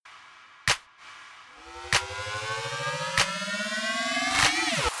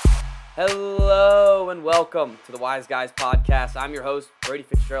Hello and welcome to the Wise Guys podcast. I'm your host, Brady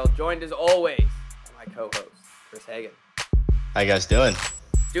Fitzgerald, joined as always by my co-host, Chris Hagan. How you guys doing?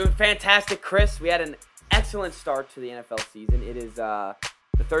 Doing fantastic, Chris. We had an excellent start to the NFL season. It is the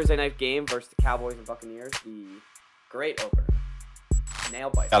Thursday night game versus the Cowboys and Buccaneers, the great opener. Nail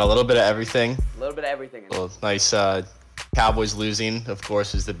biter. Got a little bit of everything. A little bit of everything. A little nice Cowboys losing, of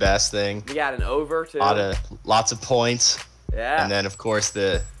course, is the best thing. We got an over, too. Lots of points. Yeah. And then, of course,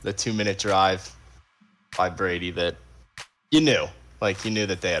 the 2-minute drive by Brady that you knew. You knew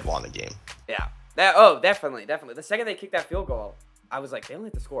that they had won the game. Yeah. Definitely. The second they kicked that field goal, I was like, they only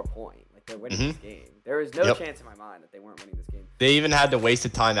have to score a point. They're winning this game. There is no chance in my mind that they weren't winning this game. They even had to waste a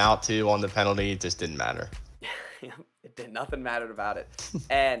timeout, too, on the penalty. It just didn't matter. Nothing mattered about it.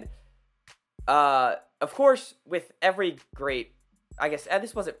 And, of course, with every great, I guess,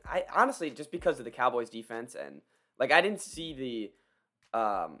 this wasn't, honestly, just because of the Cowboys defense and, I didn't see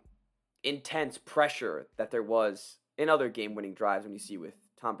the intense pressure that there was in other game-winning drives when you see with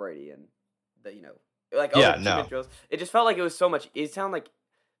Tom Brady and the, drills. It just felt like it was so much. It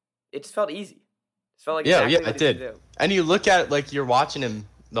just felt easy. It felt like it did. And you look at it, you're watching him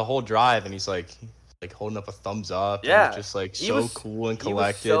the whole drive, and he's like holding up a thumbs up. Yeah, and just cool and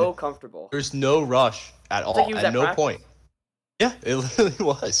collected. He was so comfortable. There's no rush at all. At no point. Yeah, it literally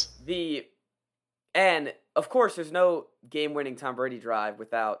was. And of course, there's no game-winning Tom Brady drive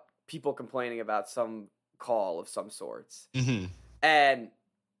without people complaining about some call of some sorts. Mm-hmm. And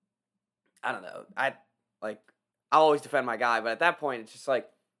I don't know. I'll always defend my guy, but at that point, it's just let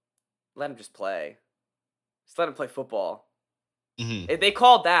him just play. Just let him play football. Mm-hmm. If they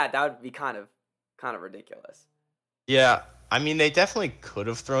called that would be kind of ridiculous. Yeah, I mean, they definitely could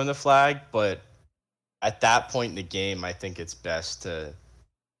have thrown the flag, but at that point in the game, I think it's best to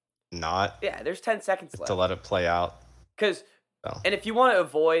not. Yeah, there's 10 seconds left. To let it play out. And if you want to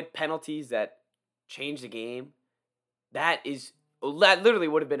avoid penalties that change the game, that literally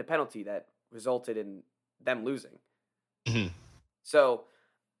would have been a penalty that resulted in them losing. Mm-hmm. So,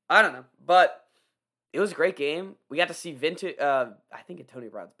 I don't know. But it was a great game. We got to see vintage. I think Antonio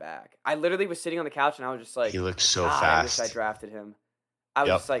Brown's back. I literally was sitting on the couch and I was just like, he looks so I fast. wish I drafted him. I was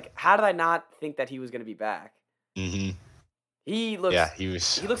just like, how did I not think that he was going to be back? Mm-hmm. He looks. Yeah, he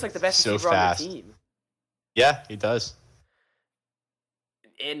looks like the best so receiver fast on the team. Yeah, he does.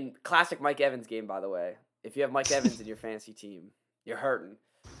 In classic Mike Evans game, by the way, if you have Mike Evans in your fantasy team, you're hurting.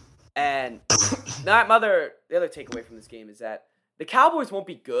 And the other takeaway from this game is that the Cowboys won't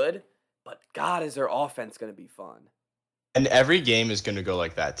be good, but God, is their offense going to be fun. And every game is going to go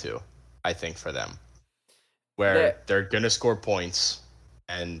like that too, I think, for them. Where they're going to score points,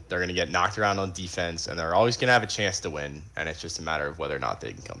 and they're going to get knocked around on defense, and they're always going to have a chance to win, and it's just a matter of whether or not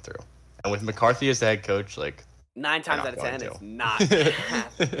they can come through. And with McCarthy as the head coach, 9 times out of 10, it's not going to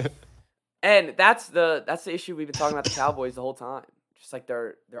happen. And that's the issue we've been talking about the Cowboys the whole time. Just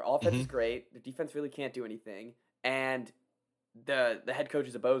their offense is great, their defense really can't do anything, and the head coach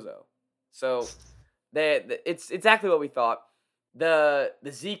is a bozo. So it's exactly what we thought. The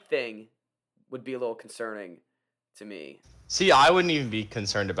Zeke thing would be a little concerning to me. See, I wouldn't even be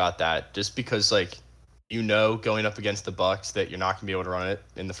concerned about that, just because, going up against the Bucs that you're not going to be able to run it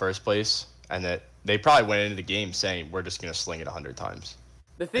in the first place, and that they probably went into the game saying, we're just going to sling it 100 times.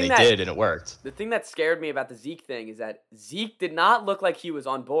 They did, and it worked. The thing that scared me about the Zeke thing is that Zeke did not look like he was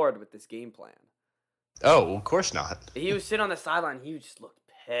on board with this game plan. Oh, well, of course not. He was sitting on the sideline, he just looked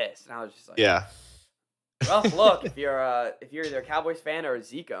pissed, and I was just like, yeah. Rough look if you're either a Cowboys fan or a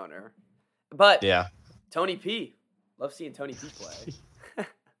Zeke owner. But yeah, Tony P. Love seeing Tony P play.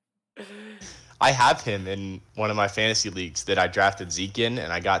 I have him in one of my fantasy leagues that I drafted Zeke in,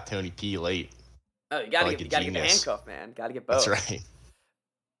 and I got Tony P late. Oh, you gotta get the handcuff, man. Gotta get both. That's right.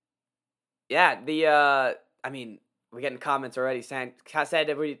 Yeah, we're getting comments already saying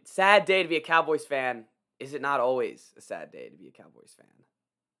sad day to be a Cowboys fan. Is it not always a sad day to be a Cowboys fan?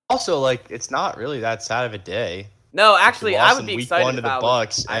 Also, it's not really that sad of a day. No, actually, I would be excited if I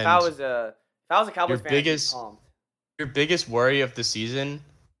was a Cowboys fan. Your biggest worry of the season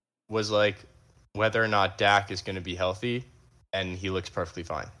was whether or not Dak is going to be healthy, and he looks perfectly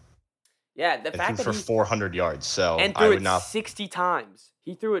fine. Yeah, the fact that for 400 yards, so and I threw would not 60 times.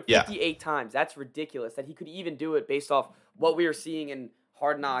 He threw it 58 times. That's ridiculous. That he could even do it based off what we were seeing in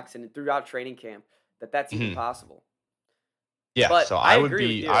Hard Knocks and throughout training camp. That's even possible. Yeah, but so I would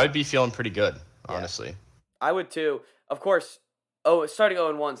be feeling pretty good, honestly. Yeah, I would too. Of course, starting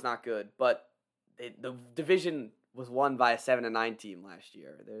 0-1 is not good, but the division was won by a 7-9 team last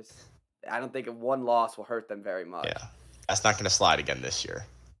year. I don't think one loss will hurt them very much. Yeah, that's not going to slide again this year.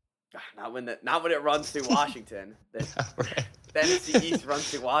 Not when it runs through Washington. Right. The NFC East runs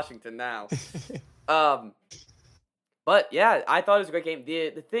through Washington now. But yeah, I thought it was a great game.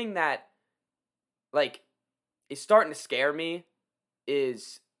 The thing that like is starting to scare me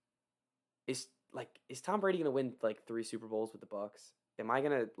is Tom Brady gonna win like 3 Super Bowls with the Bucs? Am I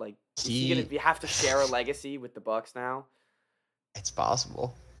gonna like? Is he gonna have to share a legacy with the Bucs now? It's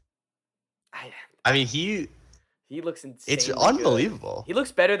possible. I mean, he looks insane. It's unbelievable. Good. He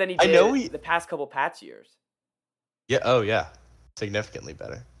looks better than he did the past couple Pats years. Yeah. Oh yeah. Significantly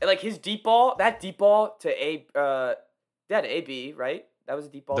better. And, like his deep ball, to AB, right? That was a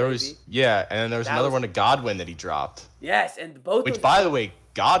deep ball. There was, yeah, and then there was another one to Godwin that he dropped. Yes, and both. Which, by the way,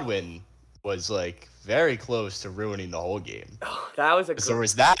 Godwin was like very close to ruining the whole game. Oh, that was so there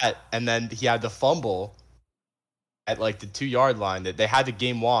was that, and then he had the fumble at like the 2-yard line that they had the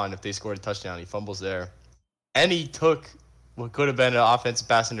game won if they scored a touchdown. He fumbles there, and he took what could have been an offensive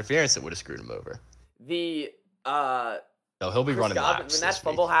pass interference that would have screwed him over. So he'll be running laps when that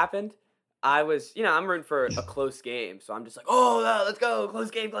fumble happened. I was, I'm rooting for a close game, so I'm just like, oh, no, let's go,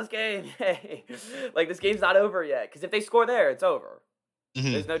 close game, hey, like this game's not over yet, because if they score there, it's over.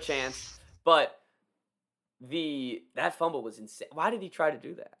 Mm-hmm. There's no chance. But that fumble was insane. Why did he try to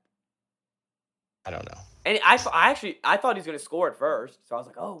do that? I don't know. And I thought he was going to score at first, so I was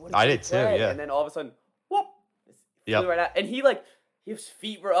like, oh, what? I did too, yeah. And then all of a sudden, whoop, flew right out, and his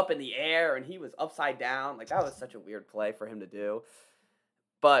feet were up in the air, and he was upside down. Like that was such a weird play for him to do.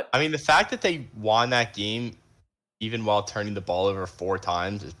 But I mean, the fact that they won that game, even while turning the ball over 4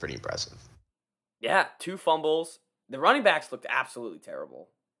 times, is pretty impressive. Yeah, 2 fumbles. The running backs looked absolutely terrible.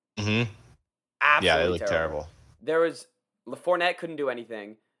 Mm-hmm. Absolutely yeah, they looked terrible. Fournette couldn't do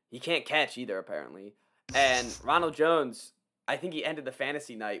anything. He can't catch either, apparently. And Ronald Jones, I think he ended the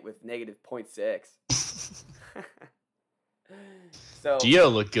fantasy night with negative -0.6. So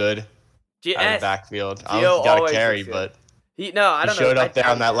Gio looked good out of the backfield. I don't know if he got a carry, but I don't know. He showed up there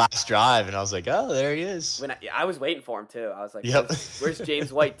on that last drive, and I was like, oh, there he is. I was waiting for him, too. I was like, yep. Where's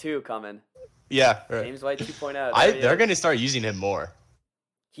James White 2 coming? Yeah. Right. James White 2.0. They're going to start using him more.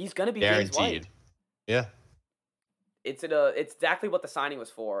 He's going to be guaranteed. James White. Yeah. It's exactly what the signing was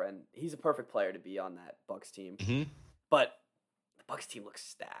for, and he's a perfect player to be on that Bucs team. Mm-hmm. But the Bucs team looks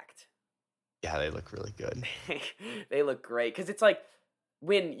stacked. Yeah, they look really good. They look great, because it's like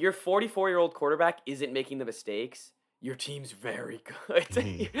when your 44-year-old quarterback isn't making the mistakes, your team's very good.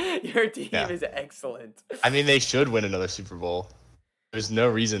 Mm-hmm. Your team is excellent. I mean, they should win another Super Bowl. There's no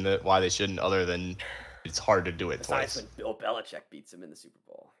reason why they shouldn't, other than it's hard to do it twice. When Bill Belichick beats him in the Super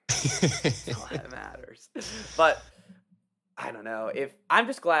Bowl. That's all that matters. But I don't know. I'm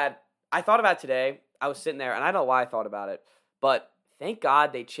just glad. I thought about it today. I was sitting there, and I don't know why I thought about it, but thank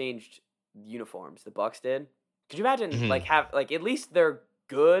God they changed uniforms. The Bucs did. Could you imagine at least they're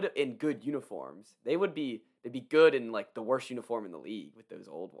good in good uniforms? They'd be good in like the worst uniform in the league with those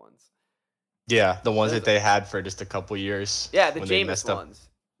old ones. Yeah, the ones that they had for just a couple years. Yeah, the Jameis ones.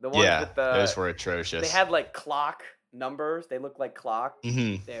 The ones with those were atrocious. They had like clock numbers. They looked like clock.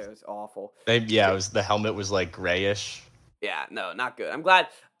 Mm-hmm. It was awful. It was the helmet was like grayish. Yeah, no, not good. I'm glad.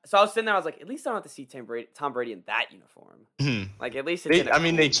 So I was sitting there. I was like, at least I don't have to see Tom Brady in that uniform. Mm-hmm. Like at least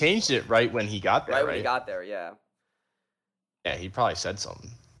they changed it right when he got there. Right when he got there. Yeah. Yeah, he probably said something.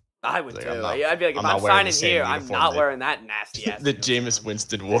 I would too. I'd be like, if I'm signing here, I'm not wearing that nasty ass. that Jameis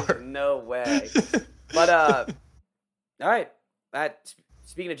Winston wore. There's no way. But all right.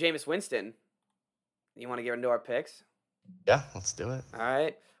 Speaking of Jameis Winston, you want to get into our picks? Yeah, let's do it. All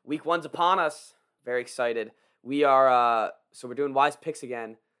right. Week 1's upon us. Very excited. We are so we're doing wise picks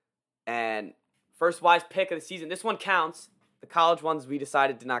again, and first wise pick of the season. This one counts. The college ones we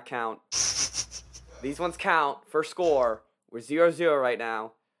decided did not count. These ones count for score. We're 0-0 right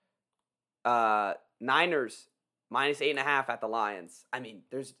now. Niners -8.5 at the Lions. I mean,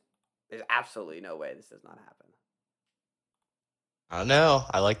 there's absolutely no way this does not happen. I don't know.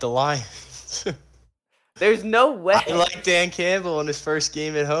 I like the Lions. There's no way. I like Dan Campbell in his first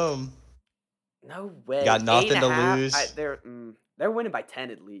game at home. No way. Got nothing to lose. They're winning by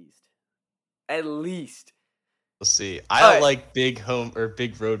 10 at least. At least. We'll see. I don't like big home or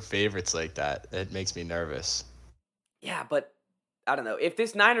big road favorites like that. It makes me nervous. Yeah, but I don't know. If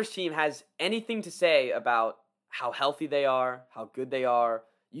this Niners team has anything to say about how healthy they are, how good they are,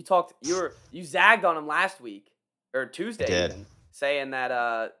 you zagged on them last week or Tuesday, even, saying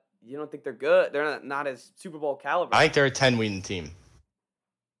that you don't think they're good. They're not as Super Bowl caliber. I think they're a 10-win team.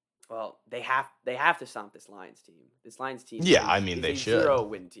 Well, they have to stomp this Lions team. This Lions team. Yeah, I mean they should.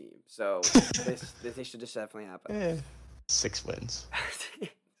 0-win team. So this should just definitely happen. 6 wins.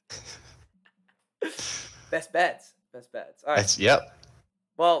 Best bets. All right. Yep.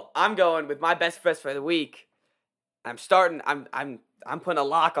 Well, I'm going with my best bets for the week. I'm starting. I'm putting a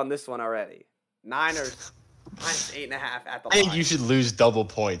lock on this one already. Niners minus 8.5 at the line. I think you should lose double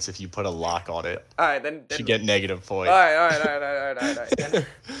points if you put a lock on it. All right, then you should get negative points. All right. Then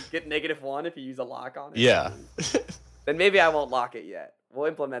get -1 if you use a lock on it. Yeah. Then maybe I won't lock it yet. We'll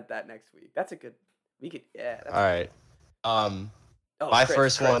implement that next week. That's a good. We could. Yeah. All right. My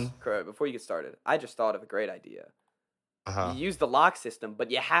first one. Chris, before you get started, I just thought of a great idea. Uh-huh. You use the lock system,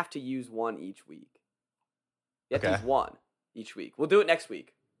 but you have to use one each week. You have to use one each week. We'll do it next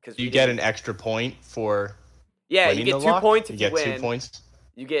week. You get an extra point for you get 2 points if you win. You get 2 points?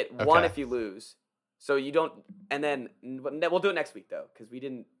 You get 1 if you lose. So you don't... And then... We'll do it next week, though, because we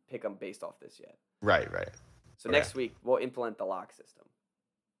didn't pick them based off this yet. Right. So next week, we'll implement the lock system.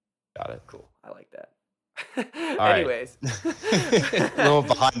 Got it. Cool. I like that. Anyways. A little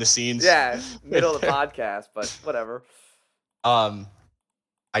behind the scenes. Yeah, middle of the podcast, but whatever. I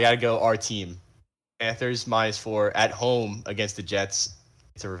got to go our team. Panthers -4 at home against the Jets.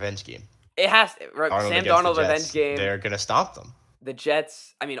 It's a revenge game. It has to. Sam Darnold revenge game. They're going to stop them. The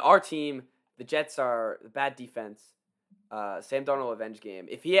Jets, our team, the Jets are the bad defense. Sam Darnold revenge game.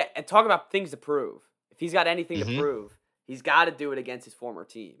 And talk about things to prove. If he's got anything to prove, he's got to do it against his former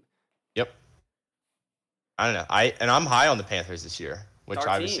team. Yep. I don't know. I'm high on the Panthers this year, which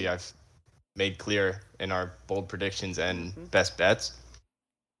obviously I've made clear in our bold predictions and best bets.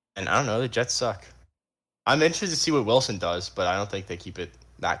 And I don't know, the Jets suck. I'm interested to see what Wilson does, but I don't think they keep it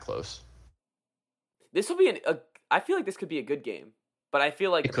that close. This will be I feel like this could be a good game, but I feel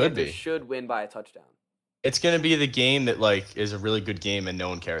like the Panthers should win by a touchdown. It's going to be the game that is a really good game and no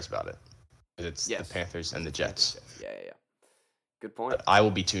one cares about it. It's the Panthers and the Jets. Yeah. Good point. But I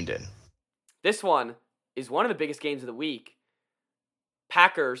will be tuned in. This one is one of the biggest games of the week.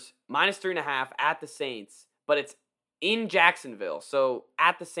 Packers -3.5 at the Saints, but it's in Jacksonville. So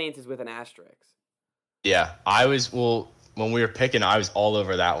at the Saints is with an asterisk. Yeah, when we were picking, I was all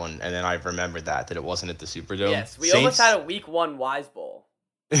over that one, and then I remembered that it wasn't at the Superdome. Yes, we almost had a Week 1 Wise Bowl.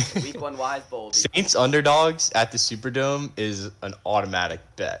 Week 1 Wise Bowl. Saints underdogs at the Superdome is an automatic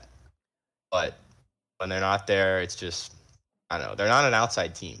bet. But when they're not there, it's just, I don't know, they're not an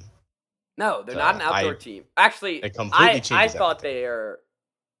outside team. No, they're not an outdoor team. Actually, I thought they are,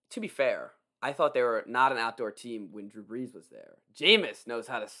 to be fair, I thought they were not an outdoor team when Drew Brees was there. Jameis knows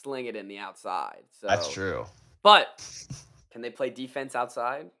how to sling it in the outside. So. That's true. But can they play defense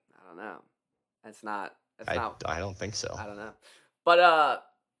outside? I don't know. I don't think so. I don't know. But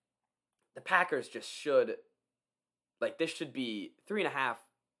the Packers just should, this should be 3.5.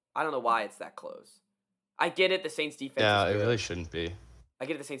 I don't know why it's that close. I get it. The Saints defense is good. It really shouldn't be. I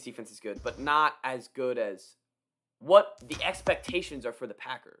get it. The Saints defense is good, but not as good as what the expectations are for the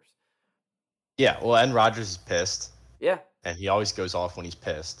Packers. Yeah, well, and Rodgers is pissed. Yeah. And he always goes off when he's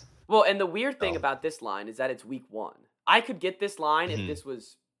pissed. Well, and the weird thing about this line is that it's Week 1. I could get this line if this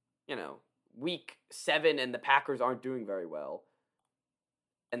was, Week 7 and the Packers aren't doing very well.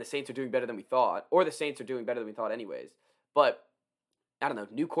 And the Saints are doing better than we thought. Or the Saints are doing better than we thought anyways. But, I don't know,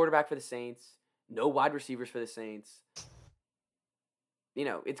 new quarterback for the Saints. No wide receivers for the Saints.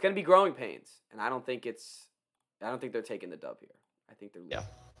 It's going to be growing pains. And I don't think they're taking the dub here. I think they're losing. Yeah,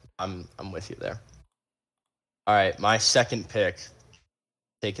 I'm with you there. All right, my second pick,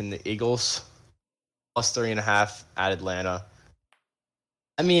 taking the Eagles, +3.5 at Atlanta.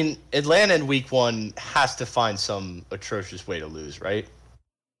 Atlanta in Week 1 has to find some atrocious way to lose, right?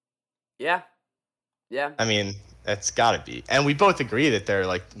 Yeah. That's got to be. And we both agree that they're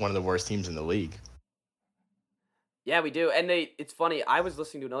one of the worst teams in the league. Yeah, we do. And it's funny. I was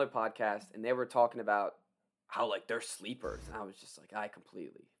listening to another podcast, and they were talking about how they're sleepers, and I was just I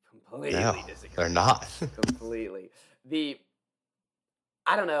completely disagree. They're not. Completely.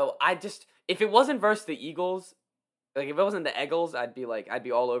 I don't know. If it wasn't versus the Eagles, if it wasn't the Eagles, I'd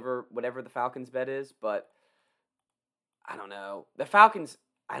be all over whatever the Falcons bet is. But I don't know. The Falcons,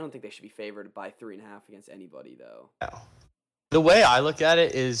 I don't think they should be favored by 3.5 against anybody, though. No. The way I look at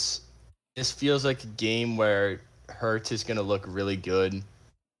it is, this feels like a game where Hurts is going to look really good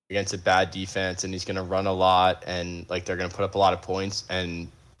against a bad defense, and he's going to run a lot, and they're going to put up a lot of points, and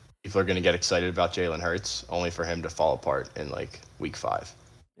people are going to get excited about Jalen Hurts, only for him to fall apart in Week 5.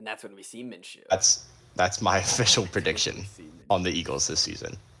 And that's when we see Minshew. That's my official prediction on the Eagles this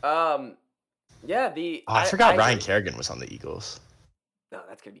season. Yeah. I forgot Ryan Kerrigan was on the Eagles. No,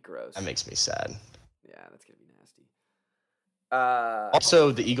 that's gonna be gross. That makes me sad. Yeah, that's gonna be nasty.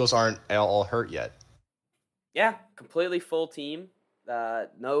 Also, the Eagles aren't all hurt yet. Yeah, completely full team.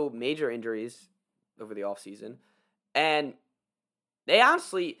 No major injuries over the offseason. And they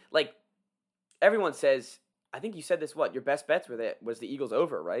honestly, everyone says, I think you said this, your best bets was the Eagles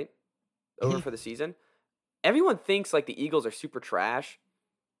over, right? Over for the season? everyone thinks like the Eagles are super trash,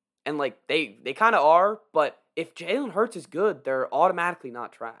 and like they kind of are. But if Jalen Hurts is good, they're automatically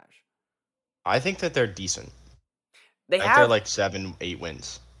not trash. I think that they're decent. They I think they're like 7-8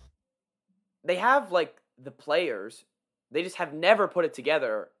 wins. They have like the players. They just have never put it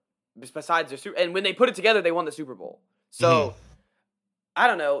together. Besides their Super, and when they put it together, they won the Super Bowl. So I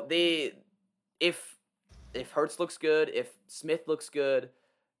don't know. If Hurts looks good, if Smith looks good,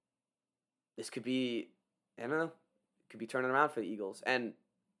 this could be, I don't know, it could be turning around for the Eagles. And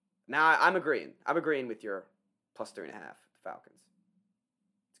now I'm agreeing. I'm agreeing with your +3.5 the Falcons.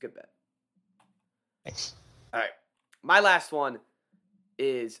 It's a good bet. Thanks. All right, my last one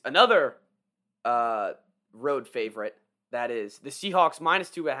is another road favorite. That is the Seahawks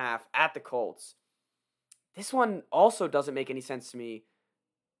 -2.5 at the Colts. This one also doesn't make any sense to me,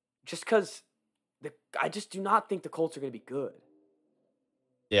 just because I just do not think the Colts are going to be good.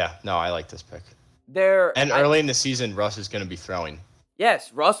 Yeah, no, I like this pick. Early in the season, Russ is going to be throwing.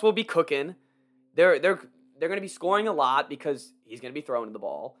 Yes, Russ will be cooking. They're going to be scoring a lot because he's going to be throwing the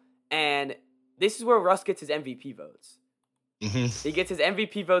ball, and this is where Russ gets his MVP votes. Mm-hmm. He gets his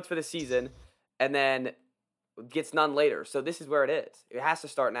MVP votes for the season, and then gets none later. So this is where it is. It has to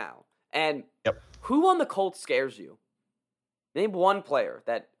start now. And who on the Colts scares you? Name one player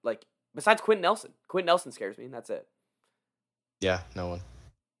that, like, besides Quentin Nelson. Quentin Nelson scares me, and that's it. Yeah, no one.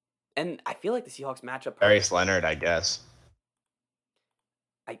 And I feel like the Seahawks match up. Darius Leonard, I guess.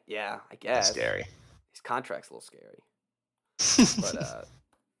 I guess. That's scary. His contract's a little scary. But,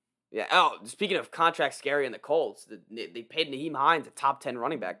 yeah. Oh, speaking of contract scary in the Colts, they paid Nyheim Hines a top 10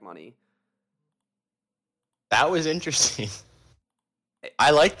 running back money. That was interesting.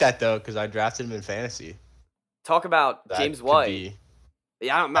 I like that, though, because I drafted him in fantasy. Talk about James White.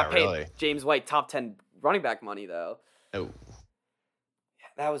 Yeah, I'm not paying really. James White top 10 running back money, though. Oh. Yeah,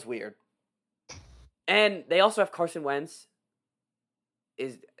 that was weird. And they also have Carson Wentz.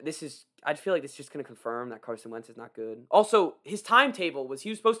 I feel like this is just going to confirm that Carson Wentz is not good. Also, his timetable was he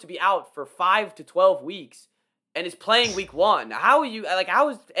was supposed to be out for 5 to 12 weeks. And is playing week 1. How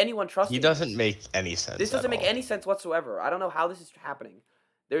is anyone trusting? He doesn't make any sense. This doesn't make any sense whatsoever. I don't know how this is happening.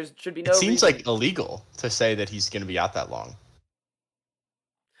 There should be no. It seems reason. like illegal to say that he's going to be out that long.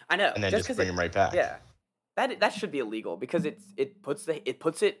 I know. And then just bring him right back. Yeah, that should be illegal because it puts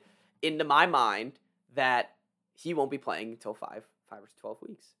it into my mind that he won't be playing until 5 or 12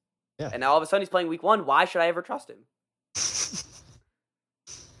 weeks. Yeah. And now all of a sudden he's playing week 1. Why should I ever trust him?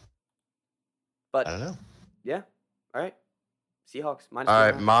 But I don't know. Yeah. All right. Seahawks -2.5.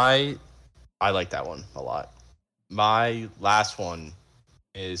 All right, I like that one a lot. My last one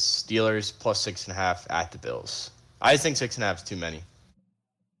is Steelers +6.5 at the Bills. I think 6.5 is too many.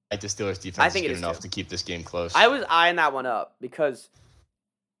 I think the Steelers defense is good enough to keep this game close. I was eyeing that one up because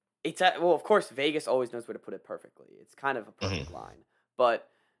it's of course Vegas always knows where to put it perfectly. It's kind of a perfect line. But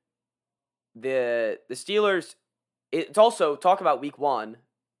the Steelers, it's also talk about week 1.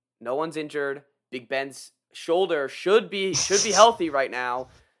 No one's injured. Big Ben's shoulder should be healthy right now.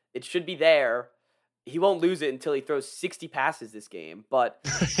 It should be there. He won't lose it until he throws 60 passes this game. But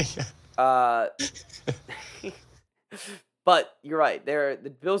but you're right.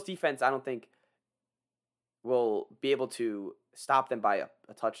 The Bills defense, I don't think will be able to stop them by a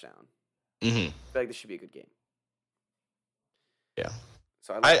touchdown. Mm-hmm. I feel like this should be a good game. Yeah.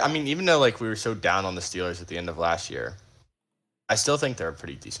 So I mean, even though like we were so down on the Steelers at the end of last year, I still think they're a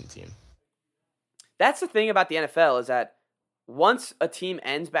pretty decent team. That's the thing about the NFL is that once a team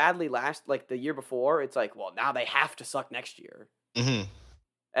ends badly the year before, it's like, well, now they have to suck next year. Mm-hmm.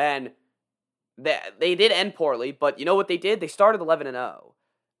 And they did end poorly, but you know what they did? They started 11-0,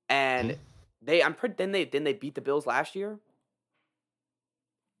 and didn't they beat the Bills last year?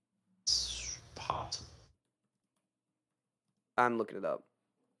 It's possible. I'm looking it up.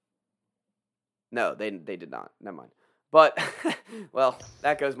 No, they did not. Never mind. But, well,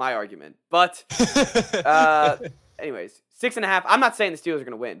 that goes my argument. But, anyways, 6.5. I'm not saying the Steelers are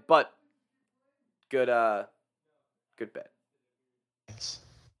going to win, but good bet. Thanks.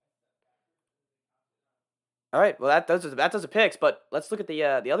 All right, well, that does the picks, but let's look at the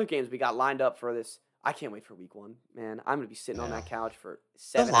other games we got lined up for this. I can't wait for week 1, man. I'm going to be sitting on that couch for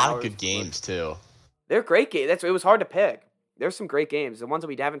 7 hours. A lot of good games, too. They're great games. It was hard to pick. There's some great games. The ones that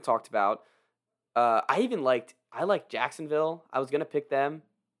we haven't talked about. I liked Jacksonville. I was going to pick them,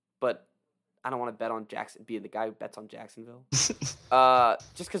 but I don't want to bet on be the guy who bets on Jacksonville. Just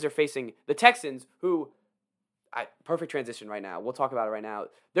because they're facing the Texans, who, perfect transition right now. We'll talk about it right now.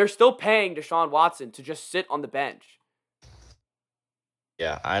 They're still paying Deshaun Watson to just sit on the bench.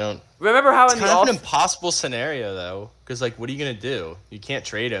 Yeah, I don't. Remember how it's kind of an impossible scenario though, because like, what are you gonna do? You can't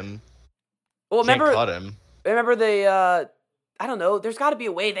trade him. Well, Can't cut him. Remember they, I don't know. There's got to be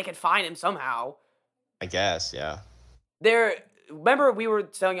a way they can find him somehow. I guess, yeah. Remember we were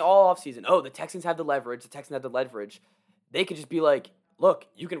saying all offseason, oh, the Texans have the leverage. They could just be like, look,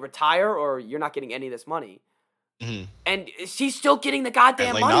 you can retire or you're not getting any of this money. Mm-hmm. And she's still getting the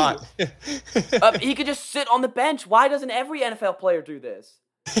goddamn money. He could just sit on the bench. Why doesn't every NFL player do this?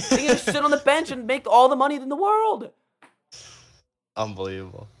 He can just sit on the bench and make all the money in the world.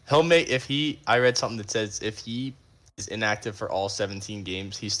 Unbelievable. I read something that says if he is inactive for all 17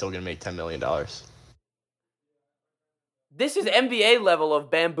 games, he's still going to make $10 million. This is NBA level of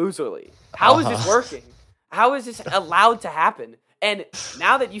bamboozlery. How is this working? How is this allowed to happen? And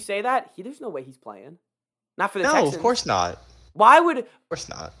now that you say that, there's no way he's playing. Not for the Texans. No, of course not. Of course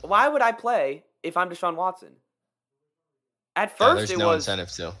not. Why would I play if I'm Deshaun Watson? At first, there's no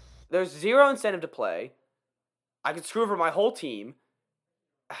incentive to. There's zero incentive to play. I could screw over my whole team.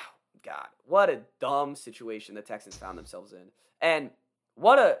 Oh, God, what a dumb situation the Texans found themselves in. And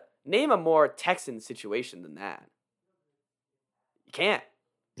name a more Texan situation than that. You can't.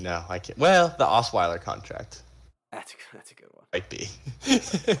 No, I can't. Well, the Osweiler contract. That's a good one. Might be.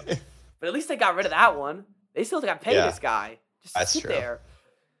 But at least they got rid of that one. They still got to pay this guy. Just That's sit true. there.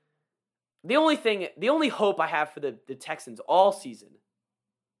 The only hope I have for the Texans all season,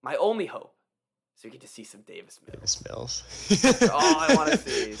 my only hope, is we get to see some Davis Mills. That's all I want to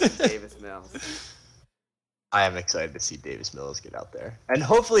see is some Davis Mills. I am excited to see Davis Mills get out there. And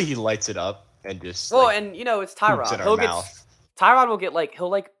hopefully he lights it up and just and it's Tyrod. Tyrod will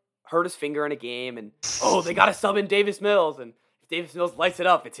he'll hurt his finger in a game and they got to sub in Davis Mills, and if Davis Mills lights it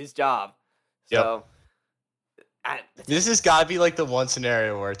up, it's his job. So this has got to be like the one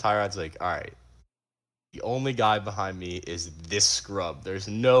scenario where Tyrod's like, all right, the only guy behind me is this scrub. There's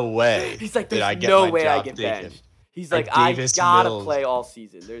no way. He's like, there's no way I get benched. He's like, I gotta play all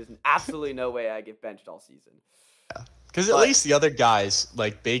season. There's absolutely no way I get benched all season. Yeah, because at least the other guys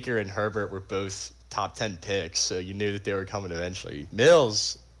like Baker and Herbert were both top 10 picks, so you knew that they were coming eventually.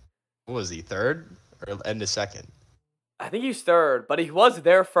 Mills, what was he, third or end of second? I think he's third, but he was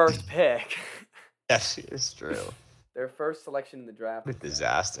their first pick. Yes, it's true. Their first selection in the draft. What a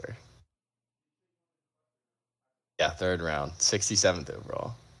disaster. Yeah, third round, 67th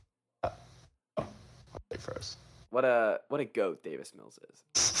overall. First. What a goat Davis Mills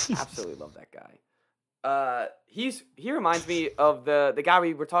is. Absolutely love that guy. He reminds me of the guy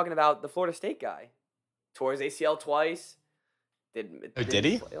we were talking about, the Florida State guy. Tore his ACL twice. Did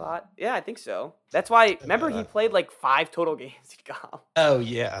he? Play a lot. Yeah, I think so. That's why. Remember, he played like 5 total games. He got. Oh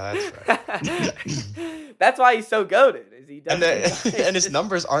yeah, that's right. That's why he's so goated. Is he? And his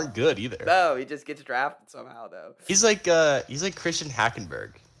numbers aren't good either. No, he just gets drafted somehow though. He's like Christian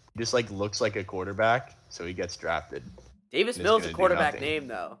Hackenberg. He just looks like a quarterback, so he gets drafted. Davis Mills is a quarterback name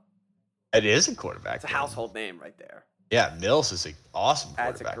though. It is a quarterback. It's a household name right there. Yeah, Mills is an awesome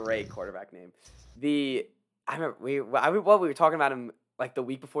quarterback. That's a great quarterback name. I remember we were talking about him like the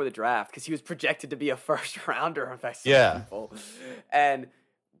week before the draft because he was projected to be a first rounder by some people, and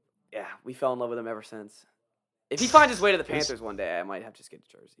we fell in love with him ever since. If he finds his way to the Panthers one day, I might have to just get a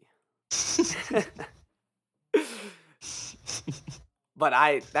jersey.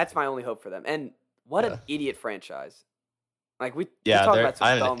 But that's my only hope for them. And what an idiot franchise! Like we talk about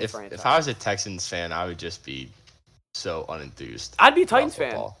some dumb franchise. If I was a Texans fan, I would just be so unenthused. I'd be a Titans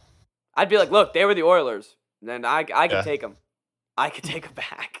fan. I'd be like, look, they were the Oilers. Then I could take them. I could take them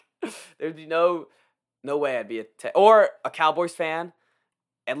back. There'd be no way I'd be or a Cowboys fan,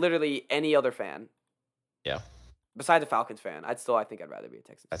 and literally any other fan. Yeah. Besides a Falcons fan, I think I'd rather be a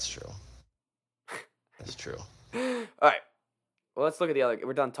Texans. That's true. That's true. All right. Well, let's look at the other.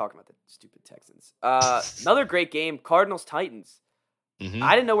 We're done talking about the stupid Texans. Another great game, Cardinals-Titans. Mm-hmm.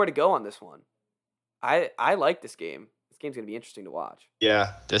 I didn't know where to go on this one. I like this game. This game's gonna be interesting to watch.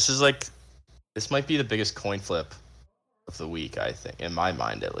 Yeah, this might be the biggest coin flip of the week, I think, in my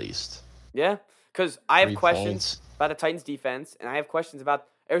mind at least. Yeah, because I have questions about the Titans' defense, and I have questions about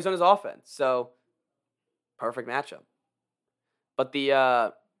Arizona's offense. So, perfect matchup. But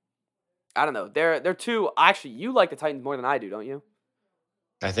I don't know. They're two. Actually, you like the Titans more than I do, don't you?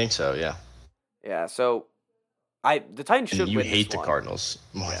 I think so. Yeah. Yeah. So, the Titans should win. You hate the Cardinals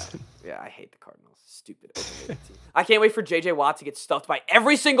more. Yeah, I hate the Cardinals. Stupid overrated team. I can't wait for J.J. Watt to get stuffed by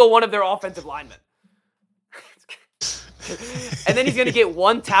every single one of their offensive linemen. And then he's gonna get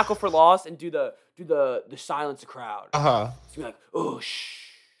one tackle for loss and do the silence the crowd. He's gonna be like, oh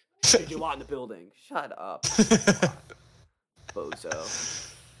shh, J.J. Watt in the building. Shut up, bozo.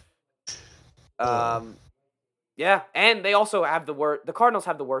 Yeah, and they also have the Cardinals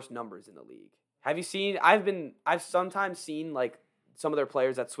have the worst numbers in the league. Have you seen? I've sometimes seen like some of their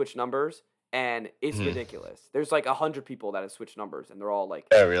players that switch numbers, and it's ridiculous. There's like 100 people that have switched numbers, and they're all like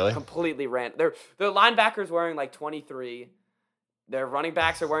really? completely random. Their linebackers wearing like 23. Their running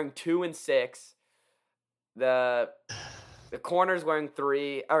backs are wearing 2 and 6. The corners wearing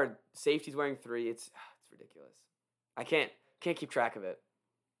 3, or safeties wearing 3. It's ridiculous. I can't keep track of it.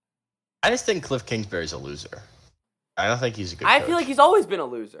 I just think Cliff Kingsbury's a loser. I don't think he's a good I coach. feel like he's always been a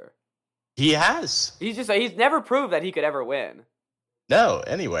loser. He has. He's never proved that he could ever win. No,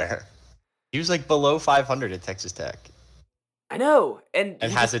 anywhere. He was like below 500 at Texas Tech. I know, and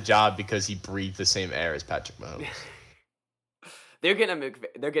has a job because he breathed the same air as Patrick Mahomes. They're getting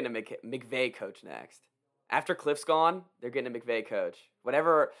a McVay coach next. After Cliff's gone, they're getting a McVay coach.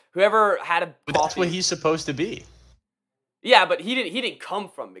 Whoever had a But that's what he's supposed to be. Yeah, but he didn't come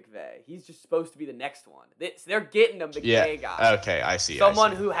from McVay. He's just supposed to be the next one. They're getting a McVay guy. Okay, I see.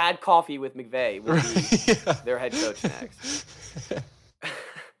 Someone who had coffee with McVay will be their head coach next.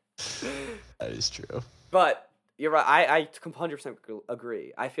 That is true. But you're right. I 100%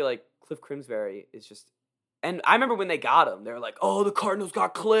 agree. I feel like Cliff Kingsbury is just... And I remember when they got him, they were like, oh, the Cardinals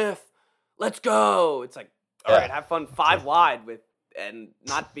got Cliff. Let's go. It's like, all right, have fun 5 wide with and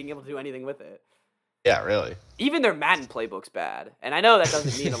not being able to do anything with it. Yeah, really. Even their Madden playbook's bad. And I know that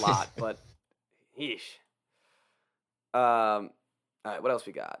doesn't mean a lot, but yeesh. All right, what else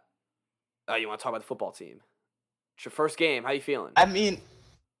we got? You want to talk about the football team? It's your first game. How you feeling? I mean,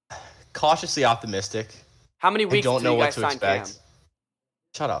 cautiously optimistic. How many weeks until you guys sign Cam?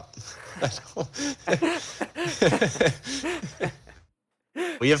 Shut up.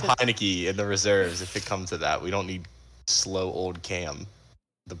 We have Heineke in the reserves if it comes to that. We don't need slow old Cam,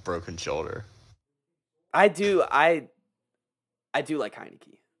 the broken shoulder. I do like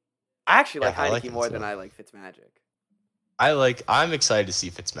Heineke. I actually like Heineke more than I like Fitzmagic. I'm excited to see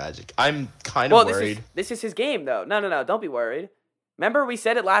Fitzmagic. I'm kind of worried. This is his game, though. No. Don't be worried. Remember, we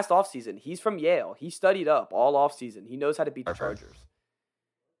said it last offseason. He's from Yale. He studied up all offseason. He knows how to beat the Chargers.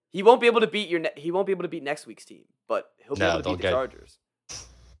 He won't be able to beat next week's team, but he'll be able to beat the Chargers.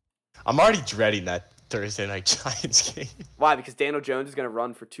 I'm already dreading that Thursday night Giants game. Why? Because Daniel Jones is going to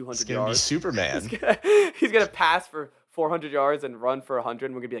run for 200 yards. He's going to be Superman. He's going to pass for 400 yards and run for 100,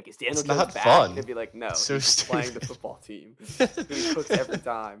 and we're going to be like, is Daniel Jones not back? fun. And he'll be like, no, it's so he's playing the football team. He cooks every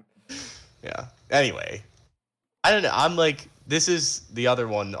time. Yeah. Anyway, I don't know. I'm like, this is the other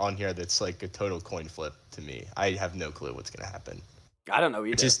one on here that's like a total coin flip to me. I have no clue what's going to happen. I don't know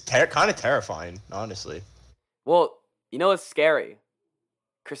either. Which is kind of terrifying, honestly. Well, you know what's scary?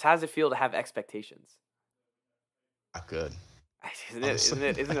 Chris, how does it feel to have expectations? Not good. Isn't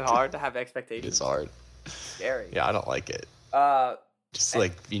it hard to have expectations? It's hard. Scary. Yeah, I don't like it. Just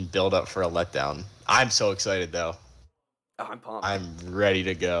like being built up for a letdown. I'm so excited though. Oh, I'm pumped. I'm ready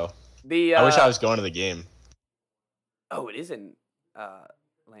to go. I wish I was going to the game. Oh, it is in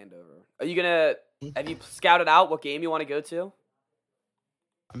Landover. Have you scouted out what game you want to go to?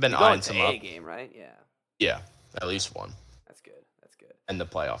 I've been eyeing some up. Game, right? Yeah. Yeah, at least one. That's good. And the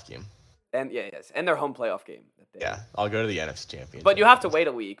playoff game. And and their home playoff game. Yeah, I'll go to the NFC Championship. But you have to wait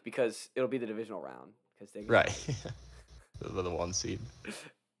a week because it'll be the divisional round. Right. the 1 seed.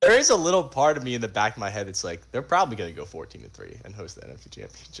 There is a little part of me in the back of my head that's like, they're probably going to go 14-3 and host the NFC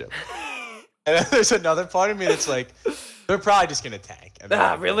Championship. And then there's another part of me that's like, they're probably just going to tank.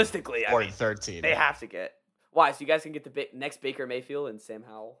 Realistically, 13. They have to get. Why? So you guys can get the next Baker Mayfield and Sam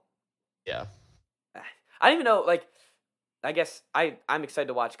Howell? Yeah. I don't even know, like, I guess I'm excited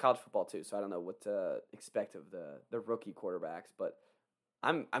to watch college football too, so I don't know what to expect of the rookie quarterbacks, but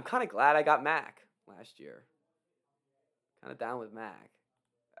I'm kind of glad I got Mac last year. Kind of down with Mac.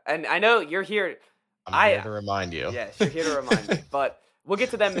 And I know you're here. I'm here to remind you. Yes, you're here to remind me. But we'll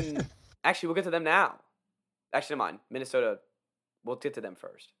get to them we'll get to them now. Actually, never mind. Minnesota, we'll get to them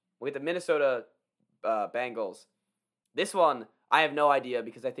first. We'll get to Minnesota Bengals. This one, I have no idea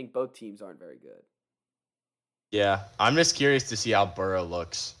because I think both teams aren't very good. Yeah, I'm just curious to see how Burrow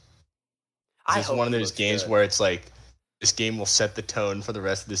looks. It's one of those games where it's like, this game will set the tone for the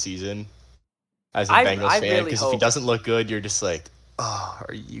rest of the season as a Bengals fan. Because if he doesn't look good, you're just like, oh,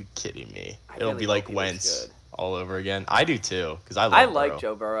 are you kidding me? It'll be like Wentz all over again. I do too, because I like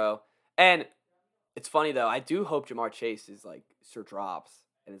Joe Burrow. And it's funny, though. I do hope Jamar Chase is like Sir Drops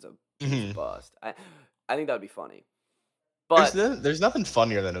and is a bust. I think that would be funny. But there's nothing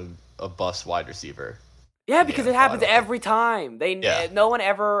funnier than a bust wide receiver. Yeah, because it happens every time. No one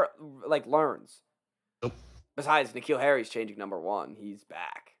ever like learns. Nope. Besides, N'Keal Harry's changing number 1. He's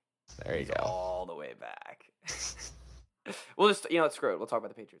back. There you go. All the way back. We'll just screw it. We'll talk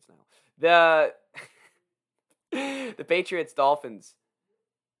about the Patriots now. The Patriots Dolphins.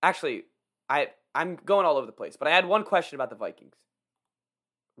 Actually, I'm going all over the place, but I had one question about the Vikings.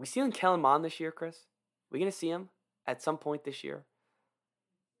 we seeing Kellen Mond this year, Chris? We gonna see him at some point this year?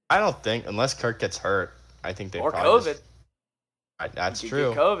 I don't think, unless Kirk gets hurt, I think they or probably COVID. That's He could true.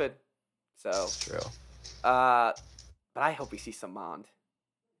 get COVID. So That's true. but I hope we see some Mond.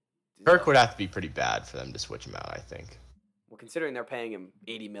 Kirk would have to be pretty bad for them to switch him out, I think. Well, considering they're paying him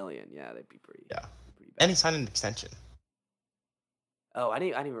 $80 million, yeah, they'd be pretty. Yeah. Pretty bad. And he signed an extension. Oh, I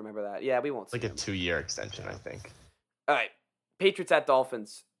didn't remember that. Yeah, we won't see Like a him. 2-year extension, I think. All right, Patriots at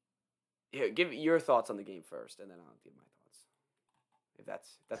Dolphins. Here, give your thoughts on the game first, and then I'll give my thoughts. If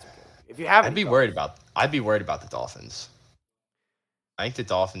that's okay. If you have, I'd be worried about the Dolphins. I think the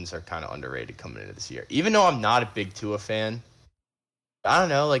Dolphins are kind of underrated coming into this year. Even though I'm not a big Tua fan, I don't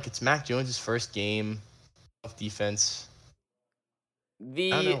know. Like, it's Mac Jones' first game of defense. I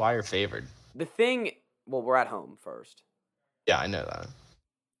don't know why you're favored. The thing, well, we're at home first. Yeah, I know that.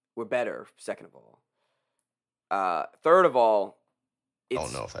 We're better, second of all. Third of all, it's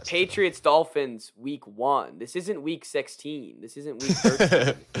don't know if that's Patriots Dolphins week 1. This isn't week 16. This isn't week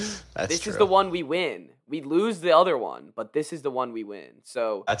 13. This true. is the one we win. We lose the other one, but this is the one we win.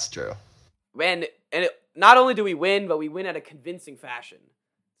 So that's true. Not only do we win, but we win at a convincing fashion.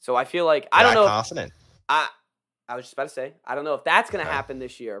 So I feel like I don't know. Confident. I was just about to say I don't know if that's going to happen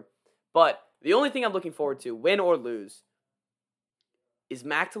this year, but the only thing I'm looking forward to, win or lose, is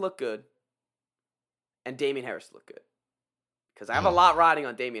Mac to look good and Damian Harris to look good. Because I have a lot riding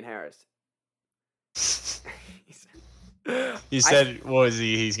on Damian Harris. You said, what was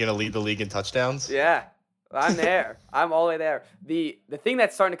he? He's going to lead the league in touchdowns? Yeah, I'm there. I'm all the way there. The thing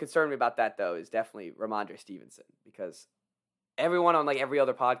that's starting to concern me about that, though, is definitely Ramondre Stevenson. Because everyone on, like, every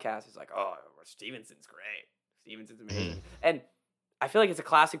other podcast is like, oh, Stevenson's great. Stevenson's amazing. And I feel like it's a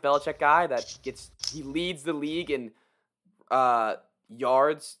classic Belichick guy that he leads the league in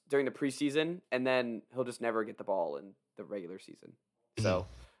yards during the preseason, and then he'll just never get the ball in the regular season. So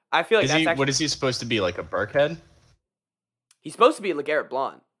I feel like what is he supposed to be, like a Burkhead? He's supposed to be LeGarrette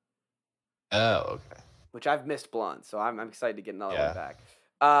Blount. Oh, okay. Which I've missed Blount, so I'm excited to get another one back.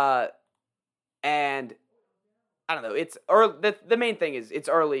 And I don't know. It's early. The main thing is it's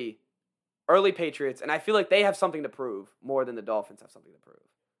early Patriots, and I feel like they have something to prove more than the Dolphins have something to prove.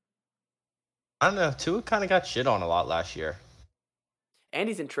 I don't know. Tua kind of got shit on a lot last year. And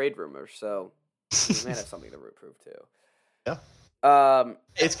he's in trade rumors, so he may have something to prove too. Yeah.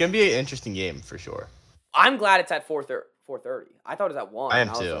 It's gonna be an interesting game for sure. I'm glad it's at 4:30. I thought it was at 1. I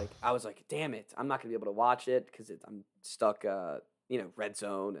am too. I was like, damn it, I'm not gonna be able to watch it because I'm stuck. Red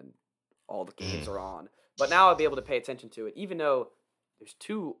zone and all the games are on. But now I'll be able to pay attention to it, even though there's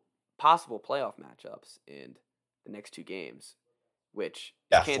 2 possible playoff matchups in the next 2 games. Which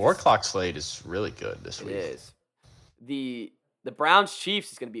 4 o'clock slate is really good this week. It is. The Browns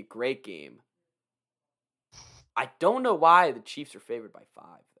Chiefs is going to be a great game. I don't know why the Chiefs are favored by 5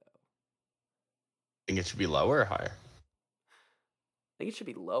 though. Think it should be lower or higher? I think it should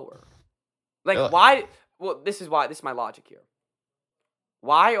be lower. Like really? Why? Well, this is my logic here.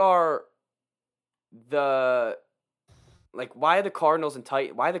 Why are the Cardinals and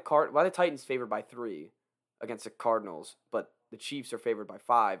why the Titans favored by 3 against the Cardinals, but the Chiefs are favored by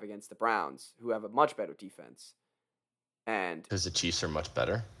 5 against the Browns, who have a much better defense? And because the Chiefs are much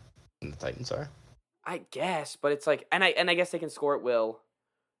better than the Titans are, I guess. But it's like, and I guess they can score at will.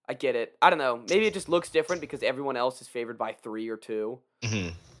 I get it. I don't know. Maybe it just looks different because everyone else is favored by 3 or 2. Mm-hmm.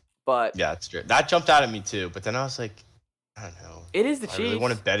 But yeah, it's true. That jumped out at me too. But then I was like, I don't know. It is the Chiefs. I really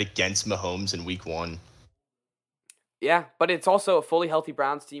want to bet against Mahomes in week 1. Yeah, but it's also a fully healthy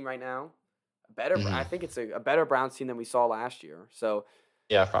Browns team right now. I think it's a better Browns team than we saw last year. So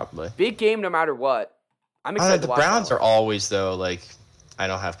yeah, probably big game no matter what. I'm excited. The Browns are always though. Like, I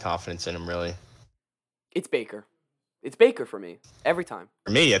don't have confidence in them really. It's Baker. It's Baker for me every time.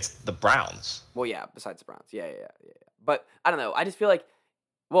 For me, it's the Browns. Well, yeah. Besides the Browns, yeah. But I don't know. I just feel like,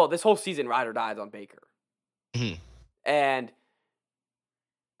 well, this whole season, ride or dies on Baker. Mm-hmm. And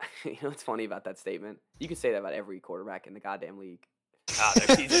you know what's funny about that statement? You can say that about every quarterback in the goddamn league. Oh,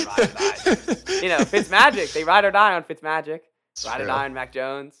 their season ride or die. Fitzmagic. They ride or die on Fitzmagic. Ride or die on Mac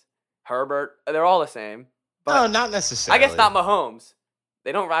Jones. Herbert. They're all the same. But no, not necessarily. I guess not Mahomes.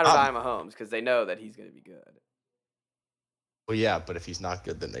 They don't ride or die on Mahomes because they know that he's going to be good. Well, yeah, but if he's not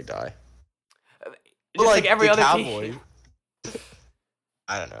good, then they die. Just like every other Cowboy, team.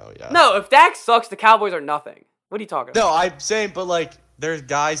 I don't know, yeah. No, if Dak sucks, the Cowboys are nothing. What are you talking about? No, I'm saying, but like, there's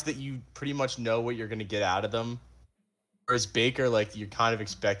guys that you pretty much know what you're going to get out of them. Whereas Baker, like, you're kind of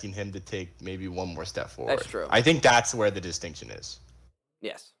expecting him to take maybe one more step forward. That's true. I think that's where the distinction is.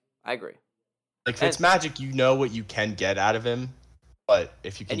 Yes, I agree. Like, Fitzmagic, you know what you can get out of him, but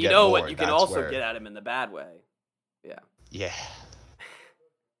if you can get more, what you can also get out of him in the bad way. Yeah. Yeah.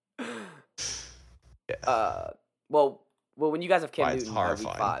 Well, when you guys have Cam Why, it's Newton by week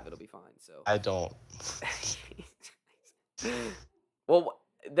horrifying. 5, it'll be fine. So I don't. Well,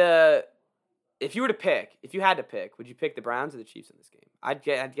 if you had to pick, would you pick the Browns or the Chiefs in this game? I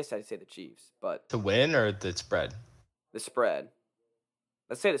guess I'd say the Chiefs, but To win or the spread? the spread.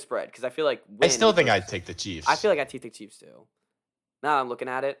 Let's say the spread because I feel like I still think I'd take the Chiefs. I feel like I'd take the Chiefs too. Now that I'm looking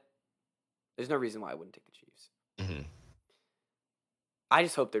at it, there's no reason why I wouldn't take the Chiefs. Mm-hmm. I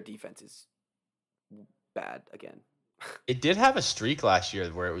just hope their defense is bad again. It did have a streak last year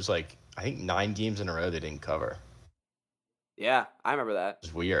where it was like, I think 9 games in a row they didn't cover. Yeah, I remember that.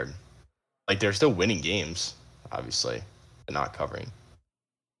 It's weird. Like, they're still winning games, obviously, but not covering.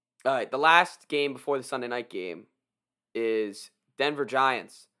 All right, the last game before the Sunday night game is Denver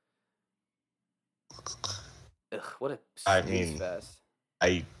Giants. Ugh, what a snooze fest.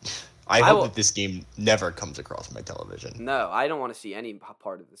 I hope that this game never comes across my television. No, I don't want to see any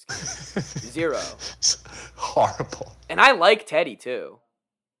part of this game. 0. It's horrible. And I like Teddy, too.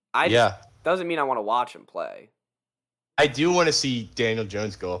 Doesn't mean I want to watch him play. I do want to see Daniel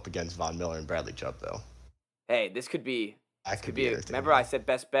Jones go up against Von Miller and Bradley Chubb, though. Hey, this could be... That could be remember I said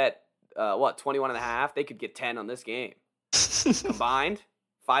best bet, 21.5? They could get 10 on this game. Combined?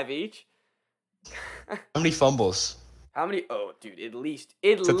 5 each? How many fumbles? How many? Oh, dude, at least.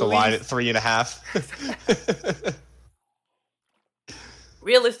 Set the line at 3.5.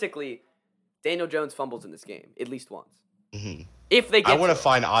 Realistically, Daniel Jones fumbles in this game at least once. Mm-hmm. If they get I want to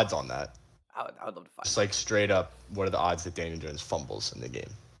find odds on that. I would love to find Just like straight up, what are the odds that Daniel Jones fumbles in the game?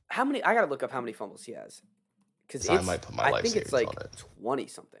 How many? I got to look up how many fumbles he has. Because I might put my life think it's like on it.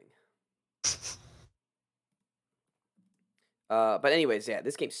 20-something. But anyways, yeah,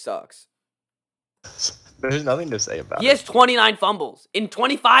 this game sucks. There's nothing to say about it. He has 29 fumbles in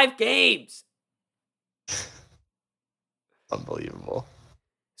 25 games. Unbelievable.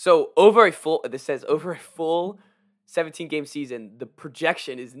 So this says over a full 17-game season, the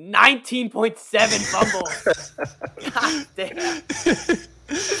projection is 19.7 fumbles. God damn.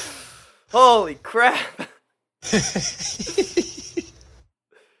 Holy crap.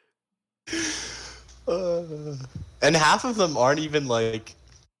 And half of them aren't even like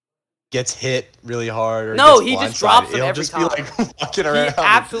gets hit really hard. Or no, gets he just blindsided. drops them He'll every just time. Be like walking around. He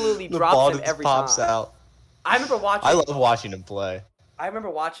absolutely the drops ball them just every pops time. Out. I remember watching. I love watching him play. I remember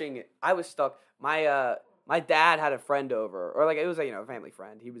watching. I was stuck. My dad had a friend over, or like it was a family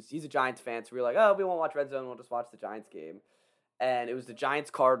friend. He's a Giants fan, so we were like, oh, we won't watch Red Zone. We'll just watch the Giants game. And it was the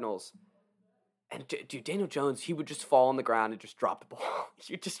Giants Cardinals. And dude, Daniel Jones, he would just fall on the ground and just drop the ball.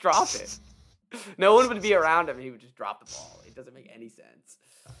 He would just drop it. No one would be around him. He would just drop the ball. It doesn't make any sense.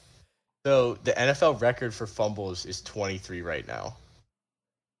 So the NFL record for fumbles is 23 right now.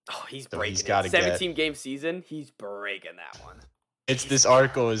 Oh, he's So breaking he's it. gotta 17-game season, he's breaking that one. This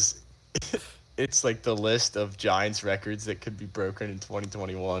article is, it's like the list of Giants records that could be broken in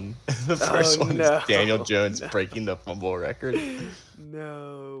 2021. The first one is Daniel Jones breaking the fumble record.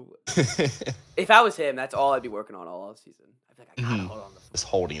 No. If I was him, that's all I'd be working on all season. I'd be like, I gotta hold on to the football. Just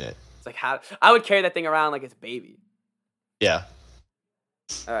holding it. It's like how I would carry that thing around like it's a baby. Yeah.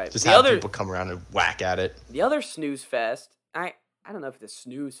 All right. Just have people come around and whack at it. The other snooze fest, I don't know if it's a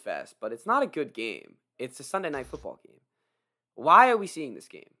snooze fest, but it's not a good game. It's a Sunday night football game. Why are we seeing this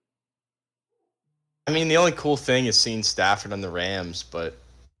game? I mean, the only cool thing is seeing Stafford on the Rams, but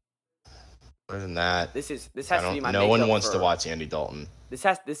other than that, this has to be my. No one wants to watch Andy Dalton. This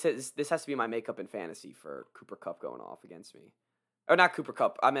has to be my makeup in fantasy for Cooper Kupp going off against me, or not Cooper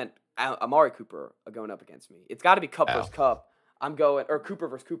Kupp. I meant Amari Cooper going up against me. It's got to be Kupp versus Kupp. I'm going or Cooper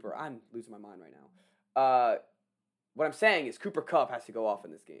versus Cooper. I'm losing my mind right now. What I'm saying is Cooper Kupp has to go off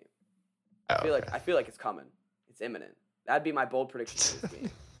in this game. I feel like it's coming. It's imminent. That'd be my bold prediction for this game.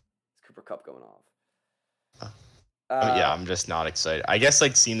 It's Cooper Kupp going off. I'm just not excited. I guess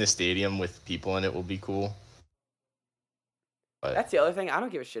like seeing the stadium with people in it will be cool. But that's the other thing. I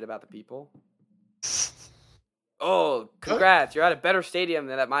don't give a shit about the people. Oh, congrats! You're at a better stadium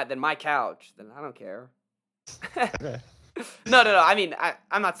than my couch. Then I don't care. Okay. No. I mean,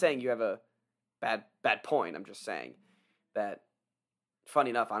 I'm not saying you have a bad point. I'm just saying that.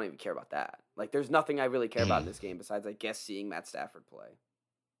 Funny enough, I don't even care about that. Like, there's nothing I really care about in this game besides, I guess, seeing Matt Stafford play.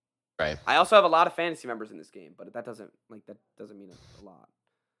 Right. I also have a lot of fantasy members in this game, but that doesn't mean a lot.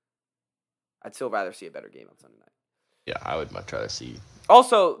 I'd still rather see a better game on Sunday night. Yeah, I would much rather see.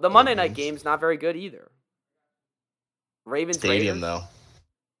 Also, the Monday night game's not very good either. Ravens stadium Raiders, though.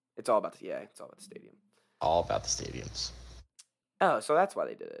 It's all about the stadium. All about the stadiums. Oh, so that's why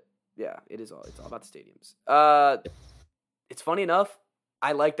they did it. Yeah, it's all about the stadiums. It's funny enough.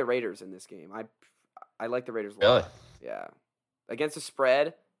 I like the Raiders in this game. I like the Raiders a lot. Really? Yeah. Against the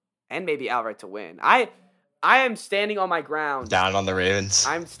spread, and maybe outright to win. I am standing on my ground. Down on the Ravens.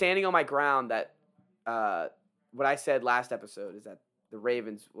 I'm standing on my ground that what I said last episode is that the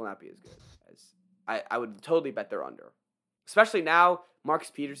Ravens will not be as good as I would totally bet they're under. Especially now,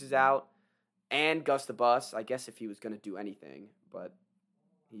 Marcus Peters is out and Gus the Bus. I guess if he was going to do anything, but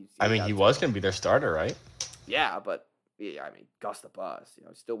he was going to be their starter, right? Yeah, but Gus the Bus.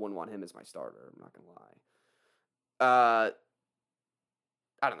 I still wouldn't want him as my starter. I'm not going to lie.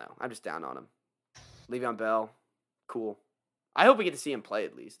 I don't know. I'm just down on him. Le'Veon Bell, cool. I hope we get to see him play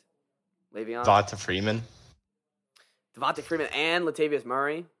at least. Le'Veon. Devonta Freeman and Latavius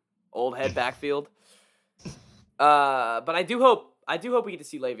Murray, old head backfield. But I do hope we get to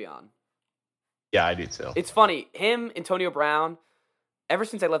see Le'Veon. Yeah, I do too. It's funny, him, Antonio Brown. Ever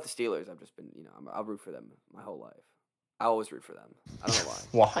since I left the Steelers, I've just been, I'll root for them my whole life. I always root for them. I don't know why.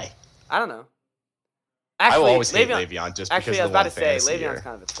 Why? I don't know. Actually, I will always hate Le'Veon just because I was about to say Le'Veon's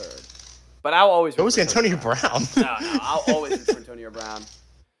kind of a third, but I'll always. It was Antonio Brown. No, I'll always root for Antonio Brown.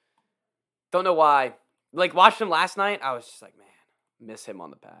 Don't know why. Like watching him last night, I was just like, man, miss him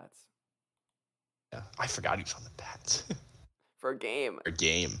on the Pats. Yeah, I forgot he was on the Pats for a game.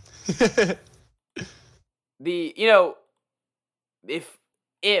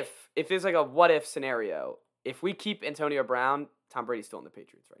 If there's like a what if scenario, if we keep Antonio Brown, Tom Brady's still in the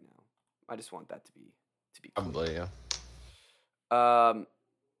Patriots right now. I just want that to be clear. Probably, yeah. All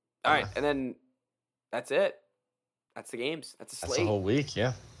right, and then that's it. That's the games. That's a slate. That's the whole week,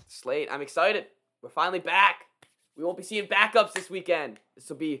 yeah. Slate. I'm excited. We're finally back. We won't be seeing backups this weekend. This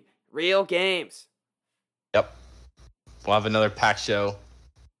will be real games. Yep. We'll have another pack show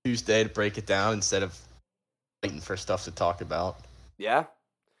Tuesday to break it down instead of waiting for stuff to talk about. Yeah,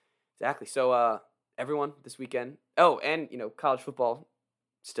 exactly. So, everyone this weekend. Oh, and college football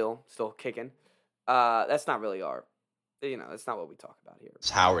still kicking. That's not really that's not what we talk about here. It's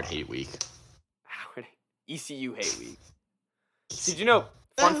Howard hate week. ECU hate week. Did you know?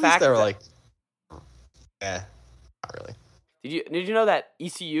 Fun fact. They were like, not really. Did you know that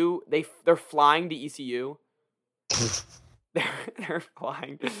ECU they're flying to ECU? they're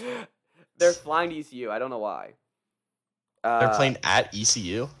flying. They're flying to ECU. I don't know why. They're playing at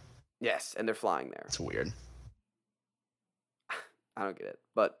ECU? Yes, and they're flying there. It's weird. I don't get it,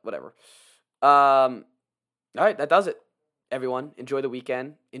 but whatever. All right, that does it. Everyone, enjoy the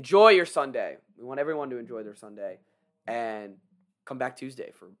weekend. Enjoy your Sunday. We want everyone to enjoy their Sunday. And come back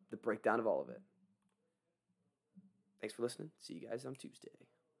Tuesday for the breakdown of all of it. Thanks for listening. See you guys on Tuesday.